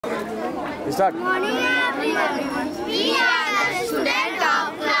Start. Good morning everyone. We are the students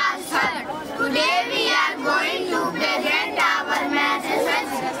of class 3rd. Today we are going to present our math essay.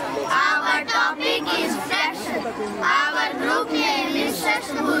 Our topic is fraction. Our group name is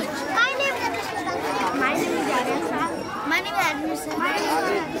Shashbhuj. My name is Admir. My name is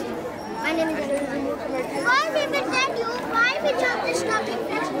My name is Why we will tell you why we chose this topic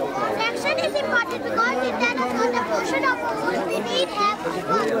fraction. Fraction is important because it tells us the portion of a whole we need have a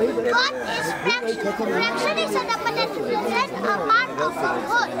whole. What is fraction? Fraction is a number that represents a part of a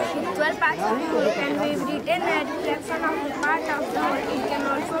whole. 12 parts of whole can be written as a fraction of a part of the whole. It can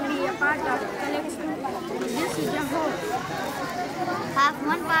also be a part of the collection. This is a whole. Half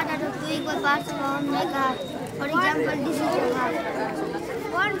one part out of two equal parts of a whole make half. For example, this is a half.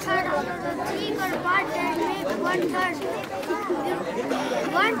 1/3 out of the three equal parts that make 1/3.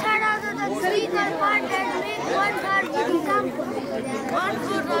 1/3 out of the three equal parts that make 1/3 will become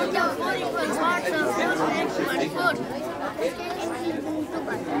 1/4 out of four equal parts of 4 makes 1/4.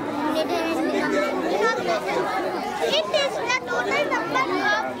 It is the total number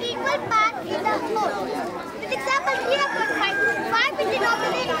of equal parts in the whole. For example, 3/5 is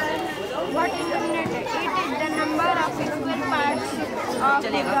denominator. What is denominator? It is the number of equal parts of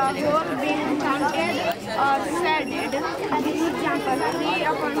the whole being counted or shaded. This example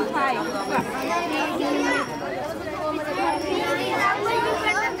 3/5.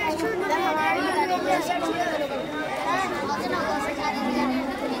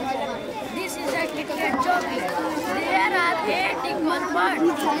 This is a cricket topic. There are 8 equal parts. In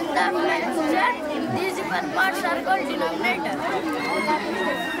the fraction, these equal parts are called denominator.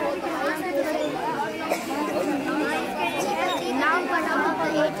 Now part of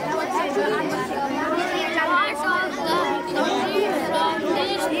the 8 parts of the complete from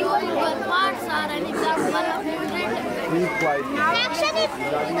these two equal parts are an example of numerator. Fraction is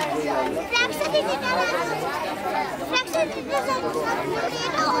numerator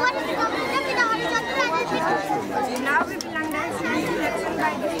or denominator with a horizontal axis. Now we will understand fraction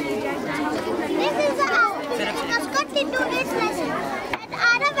by this diagram. This is the output. It was cut into 8 slices. And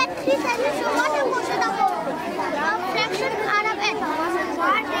R of n 3 slices show what a portion of a fraction R of n.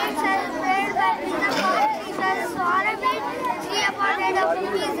 Part 8 slices spread by the part 3 slices, so R of n 3/8 of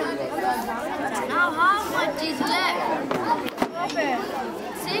 3. Now how much is left?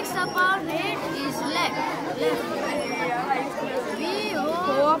 6/8 is left. We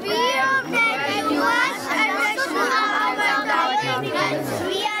hope that you understood our topic.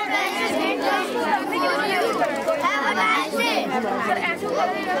 We are very grateful for you. Have a nice day.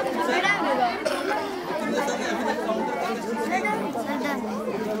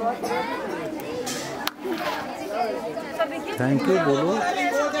 Thank you, Bolo.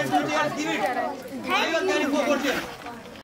 Thank you.